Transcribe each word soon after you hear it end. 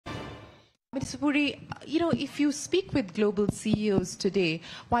Mr. Puri, if you speak with global CEOs today,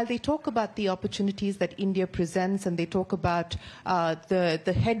 while they talk about the opportunities that India presents and they talk about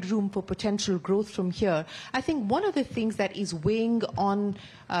the headroom for potential growth from here, I think one of the things that is weighing on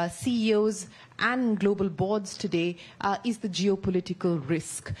CEOs and global boards today is the geopolitical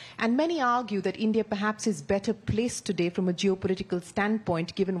risk. And many argue that India perhaps is better placed today from a geopolitical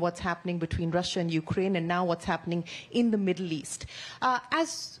standpoint, given what's happening between Russia and Ukraine and now what's happening in the Middle East.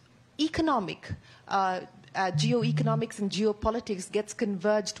 As geoeconomics and geopolitics gets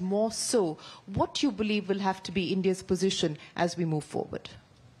converged more so, what do you believe will have to be India's position as we move forward?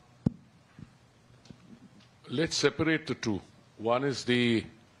 Let's separate the two. One is the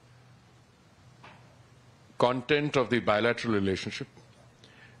content of the bilateral relationship,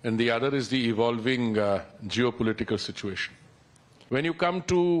 and the other is the evolving geopolitical situation. When you come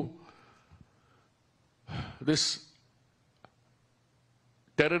to this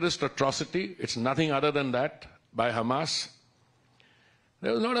terrorist atrocity, it's nothing other than that, by Hamas.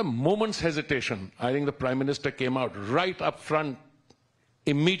 There was not a moment's hesitation. I think the Prime Minister came out right up front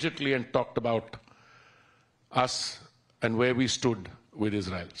immediately and talked about us and where we stood with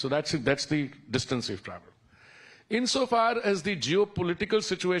Israel. So that's the distance we've traveled. Insofar as the geopolitical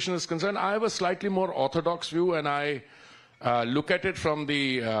situation is concerned, I have a slightly more orthodox view, and I look at it from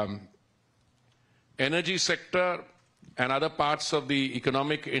the energy sector and other parts of the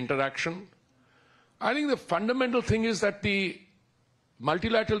economic interaction. I think the fundamental thing is that the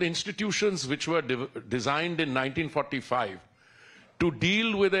multilateral institutions which were designed in 1945 to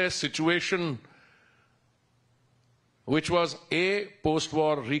deal with a situation which was A,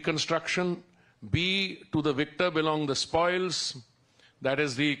 post-war reconstruction, B, to the victor belong the spoils, that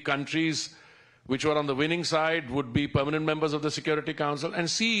is the countries which were on the winning side would be permanent members of the Security Council, and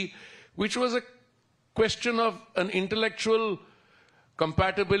C, which was a question of an intellectual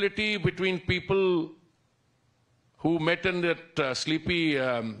compatibility between people who met in that sleepy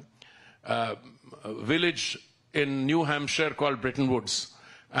village in New Hampshire called Bretton Woods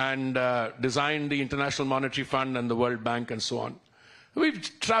and designed the International Monetary Fund and the World Bank and so on.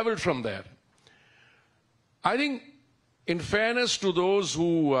 We've traveled from there. I think, in fairness to those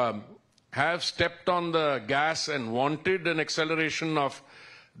who have stepped on the gas and wanted an acceleration of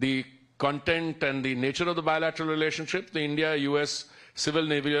the content and the nature of the bilateral relationship, the India-US civil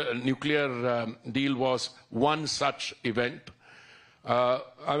nuclear deal was one such event.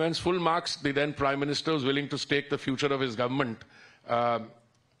 Against full marks, the then Prime Minister was willing to stake the future of his government to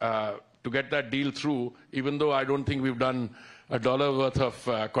get that deal through, even though I don't think we've done $1 worth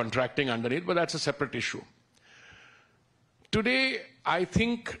of contracting underneath, but that's a separate issue. Today, I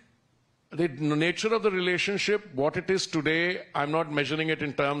think the nature of the relationship, what it is today, I'm not measuring it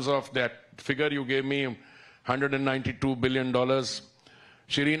in terms of that figure you gave me, $192 billion.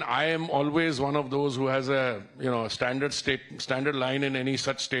 Shereen, I am always one of those who has a standard line in any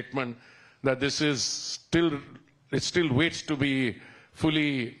such statement that this is it still waits to be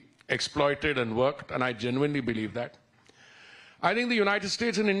fully exploited and worked, and I genuinely believe that. I think the United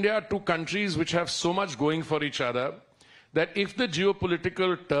States and India are two countries which have so much going for each other that if the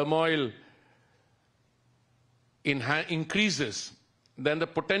geopolitical turmoil increases, then the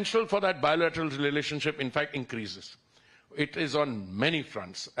potential for that bilateral relationship, in fact, increases. It is on many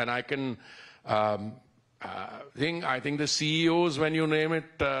fronts. And I can I think the CEOs, when you name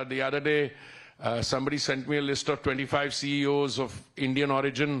it, the other day, somebody sent me a list of 25 CEOs of Indian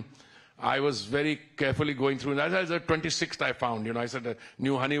origin. I was very carefully going through that. That's the 26th I found. I said the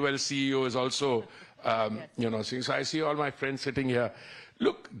new Honeywell CEO is also, so I see all my friends sitting here.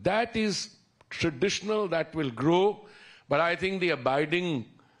 Look, that is traditional, that will grow, but I think the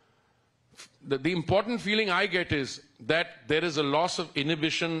important feeling I get is that there is a loss of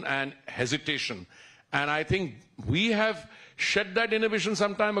inhibition and hesitation. And I think we have shed that inhibition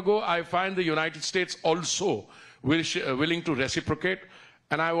some time ago. I find the United States also willing to reciprocate.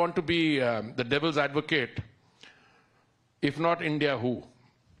 And I want to be the devil's advocate. If not India, who?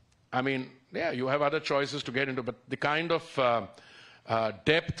 I mean, yeah, you have other choices to get into, but the kind of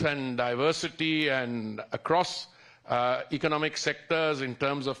depth and diversity and across economic sectors in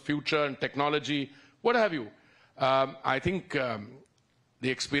terms of future and technology, what have you. I think the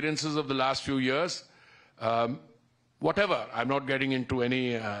experiences of the last few years, whatever, I'm not getting into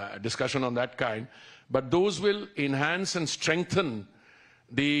any discussion on that kind, but those will enhance and strengthen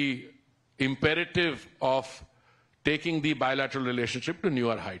the imperative of taking the bilateral relationship to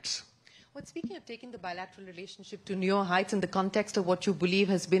newer heights. Well, speaking of taking the bilateral relationship to newer heights in the context of what you believe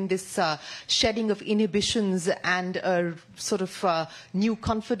has been this shedding of inhibitions and a sort of new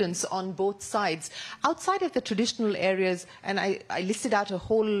confidence on both sides, outside of the traditional areas, and I listed out a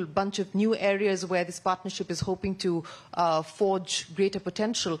whole bunch of new areas where this partnership is hoping to forge greater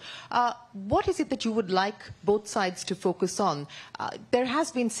potential, what is it that you would like both sides to focus on? There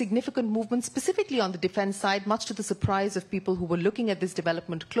has been significant movement, specifically on the defense side, much to the surprise of people who were looking at this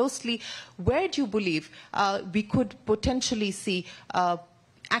development closely. Where do you believe we could potentially see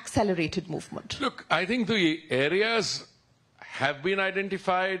accelerated movement? Look, I think the areas have been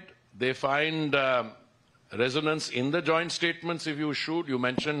identified. They find resonance in the joint statements, if you should. You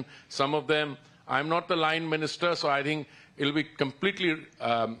mentioned some of them. I'm not the line minister, so I think it'll be completely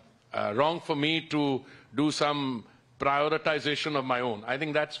wrong for me to do some prioritization of my own. I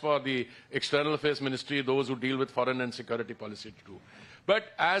think that's for the External Affairs Ministry, those who deal with foreign and security policy to do.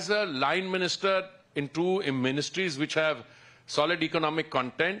 But as a line minister in ministries which have solid economic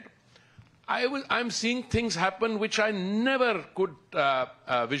content, I'm seeing things happen which I never could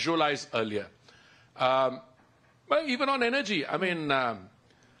visualize earlier. But even on energy, I mean,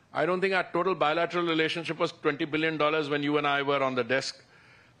 I don't think our total bilateral relationship was $20 billion when you and I were on the desk.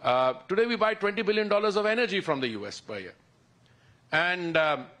 Today we buy $20 billion of energy from the US per year. And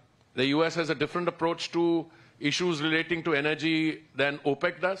the US has a different approach to issues relating to energy than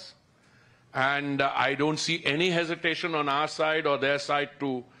OPEC does. And I don't see any hesitation on our side or their side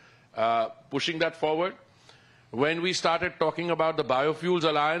to pushing that forward. When we started talking about the Biofuels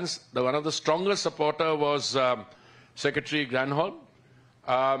Alliance, one of the strongest supporters was Secretary Granholm.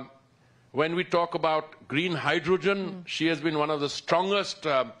 When we talk about green hydrogen, she has been one of the strongest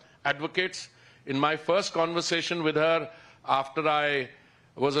advocates. In my first conversation with her after I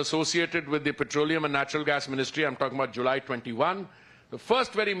was associated with the Petroleum and Natural Gas Ministry, I'm talking about July 21, the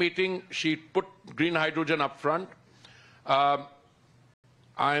first very meeting, she put green hydrogen up front.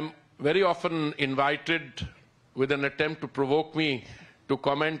 I'm very often invited with an attempt to provoke me to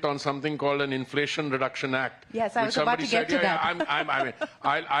comment on something called an Inflation Reduction Act. Yes, I was about to get to that. I mean,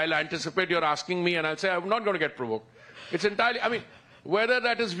 I'll anticipate you're asking me, and I'll say I'm not going to get provoked. It's entirely, I mean, whether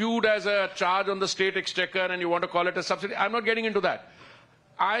that is viewed as a charge on the state exchequer and you want to call it a subsidy, I'm not getting into that.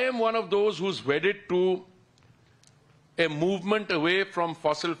 I am one of those who's wedded to a movement away from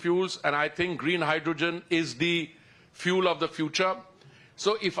fossil fuels, and I think green hydrogen is the fuel of the future.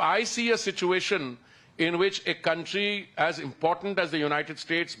 So if I see a situation in which a country as important as the United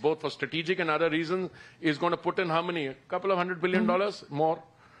States, both for strategic and other reasons, is going to put in how many? A couple of $100 billion more,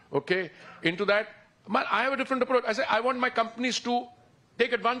 okay, into that. But I have a different approach. I say I want my companies to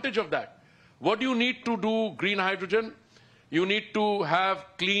take advantage of that. What do you need to do green hydrogen? You need to have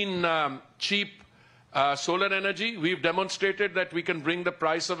clean, cheap solar energy. We've demonstrated that we can bring the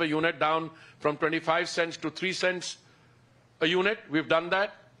price of a unit down from 25 cents to 3 cents a unit. We've done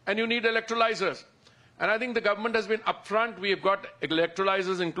that. And you need electrolyzers. And I think the government has been upfront. We have got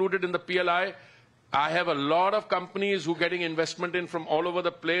electrolyzers included in the PLI. I have a lot of companies who are getting investment in from all over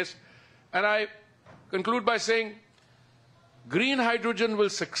the place. And I conclude by saying green hydrogen will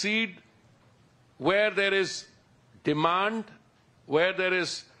succeed where there is demand, where there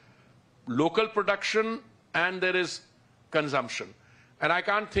is local production, and there is consumption. And I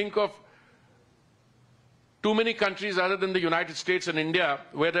can't think of too many countries other than the United States and India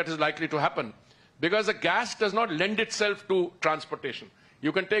where that is likely to happen. Because the gas does not lend itself to transportation.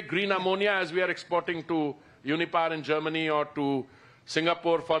 You can take green ammonia as we are exporting to Uniper in Germany or to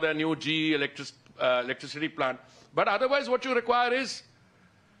Singapore for their new GE electricity plant. But otherwise what you require is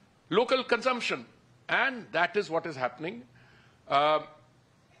local consumption. And that is what is happening.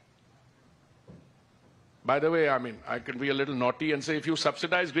 By the way, I mean, I can be a little naughty and say, if you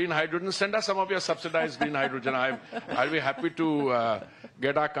subsidize green hydrogen, send us some of your subsidized green hydrogen. I'll be happy to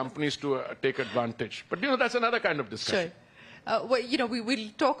get our companies to take advantage. But, you know, that's another kind of discussion. Sure. Well, you know, we will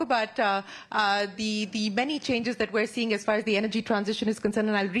talk about the many changes that we're seeing as far as the energy transition is concerned,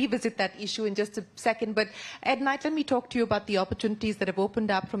 and I'll revisit that issue in just a second. But, Ed Knight, let me talk to you about the opportunities that have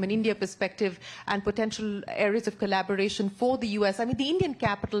opened up from an India perspective and potential areas of collaboration for the U.S. I mean, the Indian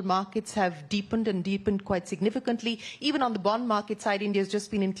capital markets have deepened and deepened quite significantly. Even on the bond market side, India has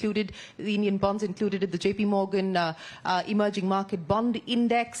just been included, the Indian bonds included in the JP Morgan Emerging Market Bond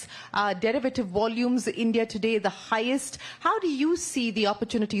Index. Derivative volumes, India today the highest. How do you see the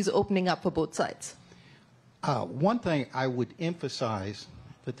opportunities opening up for both sides? One thing I would emphasize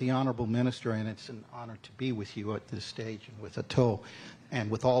with the Honorable Minister, and it's an honor to be with you at this stage and with Atul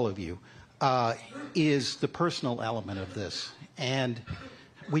and with all of you, is the personal element of this. And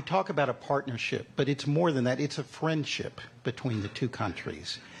we talk about a partnership, but it's more than that. It's a friendship between the two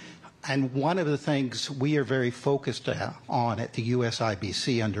countries. And one of the things we are very focused on at the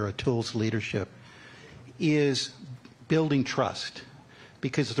USIBC under Atul's leadership is building trust,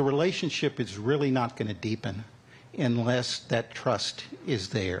 because the relationship is really not going to deepen unless that trust is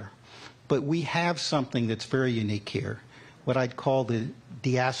there. But we have something that's very unique here, what I'd call the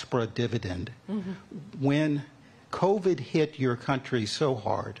diaspora dividend. Mm-hmm. When COVID hit your country so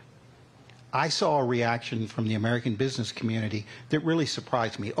hard, I saw a reaction from the American business community that really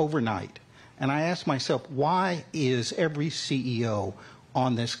surprised me overnight. And I asked myself, why is every CEO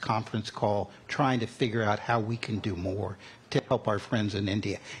on this conference call trying to figure out how we can do more to help our friends in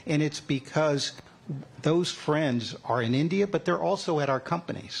India? And it's because those friends are in India, but they're also at our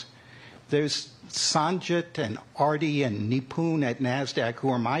companies. There's Sanjit and Arti and Nipun at NASDAQ who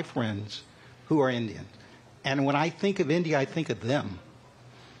are my friends who are Indian. And when I think of India, I think of them.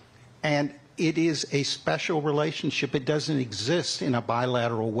 And it is a special relationship. It doesn't exist in a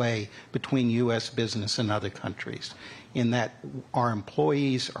bilateral way between U.S. business and other countries, in that our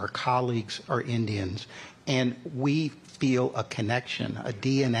employees, our colleagues are Indians, and we feel a connection, a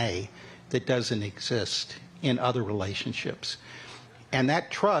DNA that doesn't exist in other relationships. And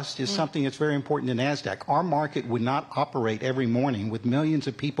that trust is something that's very important to NASDAQ. Our market would not operate every morning with millions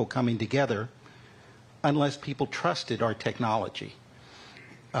of people coming together unless people trusted our technology.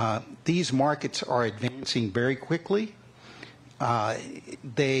 These markets are advancing very quickly.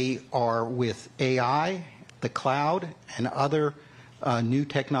 They are with AI, the cloud, and other new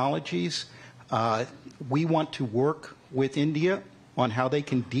technologies. We want to work with India on how they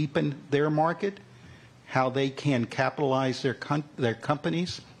can deepen their market, how they can capitalize their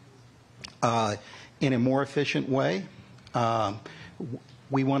companies in a more efficient way.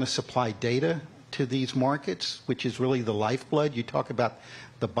 We want to supply data to these markets, which is really the lifeblood. You talk about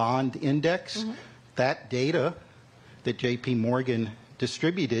the bond index. Mm-hmm. That data that J.P. Morgan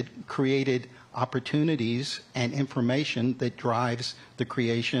distributed created opportunities and information that drives the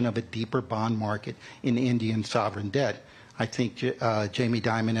creation of a deeper bond market in Indian sovereign debt. I think Jamie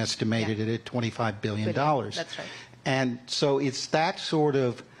Dimon estimated it at $25 billion. That's right. And so it's that sort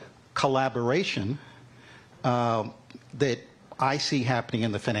of collaboration that I see happening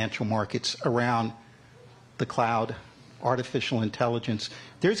in the financial markets around the cloud, artificial intelligence.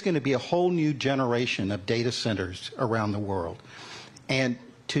 There's going to be a whole new generation of data centers around the world. And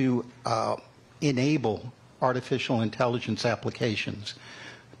to enable artificial intelligence applications.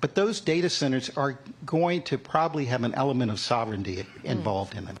 But those data centers are going to probably have an element of sovereignty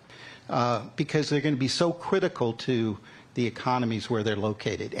involved in them because they're going to be so critical to the economies where they're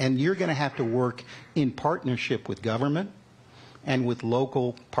located. And you're going to have to work in partnership with government and with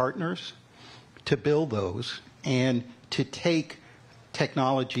local partners to build those and to take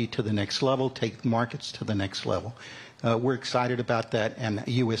technology to the next level, take markets to the next level. We're excited about that, and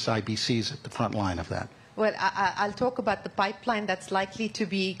USIBC is at the front line of that. Well, I'll talk about the pipeline that's likely to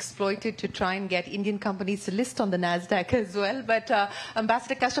be exploited to try and get Indian companies to list on the NASDAQ as well. But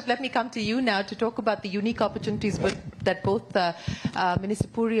Ambassador Keshap, let me come to you now to talk about the unique opportunities that both Minister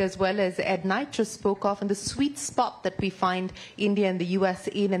Puri as well as Ed Knight just spoke of, and the sweet spot that we find India and the US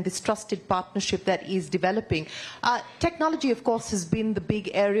in, and this trusted partnership that is developing. Technology, of course, has been the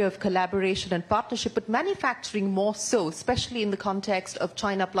big area of collaboration and partnership, but manufacturing more so, especially in the context of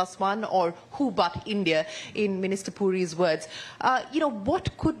China Plus One, or who but India, in Minister Puri's words.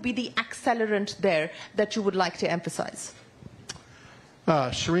 What could be the accelerant there that you would like to emphasize?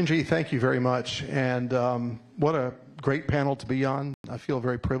 Shereen ji, thank you very much. And what a great panel to be on. I feel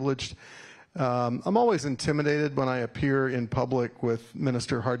very privileged. I'm always intimidated when I appear in public with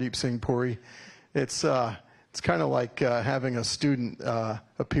Minister Hardeep Singh Puri. It's kind of like having a student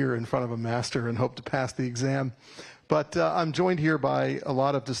appear in front of a master and hope to pass the exam. But I'm joined here by a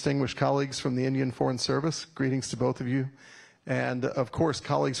lot of distinguished colleagues from the Indian Foreign Service. Greetings to both of you. And, of course,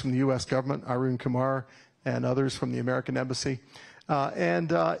 colleagues from the U.S. government, Arun Kumar, and others from the American Embassy.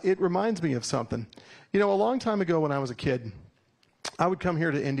 It reminds me of something. A long time ago when I was a kid, I would come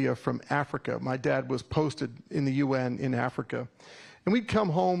here to India from Africa. My dad was posted in the UN in Africa. And we'd come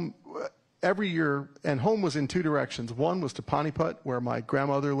home every year, and home was in two directions. One was to Panipat, where my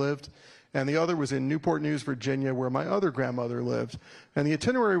grandmother lived, and the other was in Newport News, Virginia, where my other grandmother lived. And the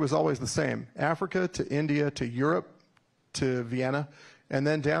itinerary was always the same: Africa to India to Europe to Vienna, and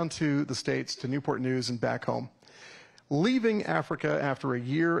then down to the States to Newport News and back home. Leaving Africa after a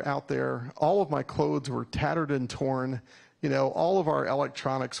year out there, all of my clothes were tattered and torn. All of our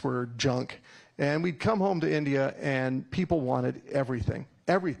electronics were junk. And we'd come home to India, and people wanted everything.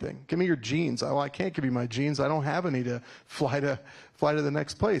 everything. Give me your jeans. Oh, I can't give you my jeans. I don't have any to fly to the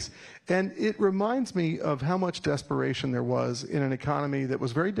next place. And it reminds me of how much desperation there was in an economy that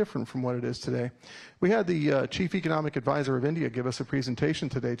was very different from what it is today. We had the chief economic advisor of India give us a presentation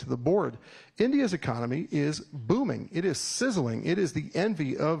today to the board. India's economy is booming. It is sizzling. It is the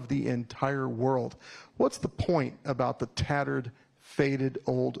envy of the entire world. What's the point about the tattered, faded,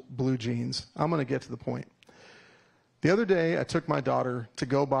 old blue jeans? I'm going to get to the point. The other day, I took my daughter to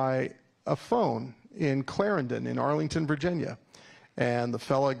go buy a phone in Clarendon in Arlington, Virginia. And the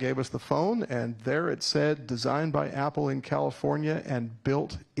fella gave us the phone, and there it said, designed by Apple in California and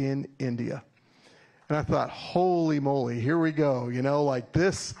built in India. And I thought, holy moly, here we go. You know, like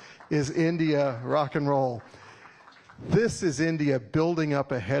this is India rock and roll. This is India building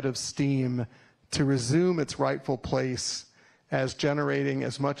up a head of steam to resume its rightful place as generating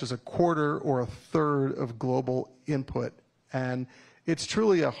as much as a quarter or a third of global input. And it's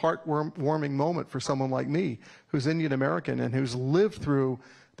truly a heartwarming moment for someone like me, who's Indian American and who's lived through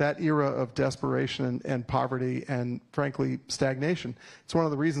that era of desperation and poverty and, frankly, stagnation. It's one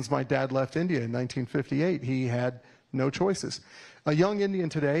of the reasons my dad left India in 1958. He had no choices. A young Indian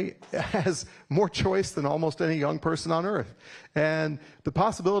today has more choice than almost any young person on earth. And the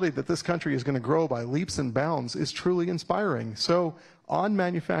possibility that this country is going to grow by leaps and bounds is truly inspiring. So on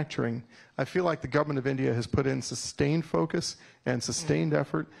manufacturing, I feel like the government of India has put in sustained focus and sustained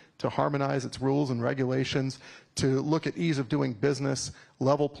effort to harmonize its rules and regulations, to look at ease of doing business,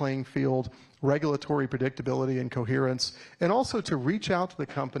 level playing field, regulatory predictability and coherence, and also to reach out to the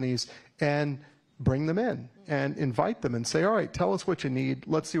companies and bring them in and invite them and say, all right, tell us what you need.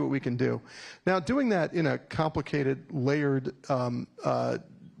 Let's see what we can do. Now, doing that in a complicated, layered,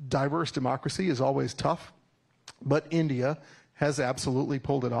 diverse democracy is always tough, but India has absolutely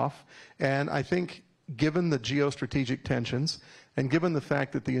pulled it off. And I think given the geostrategic tensions and given the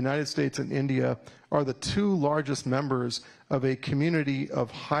fact that the United States and India are the two largest members of a community of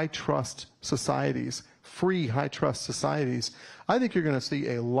high-trust societies, free high-trust societies, I think you're going to see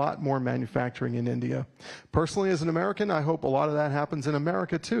a lot more manufacturing in India. Personally, as an American, I hope a lot of that happens in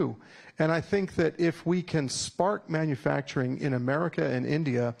America too. And I think that if we can spark manufacturing in America and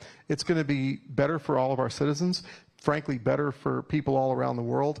India, it's going to be better for all of our citizens, frankly, better for people all around the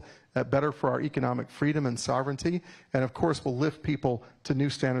world, better for our economic freedom and sovereignty, and of course will lift people to new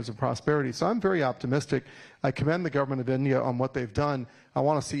standards of prosperity. So I'm very optimistic. I commend the government of India on what they've done. I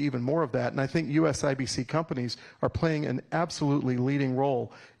want to see even more of that, and I think USIBC companies are playing an absolutely leading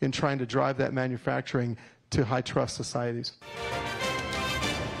role in trying to drive that manufacturing to high-trust societies.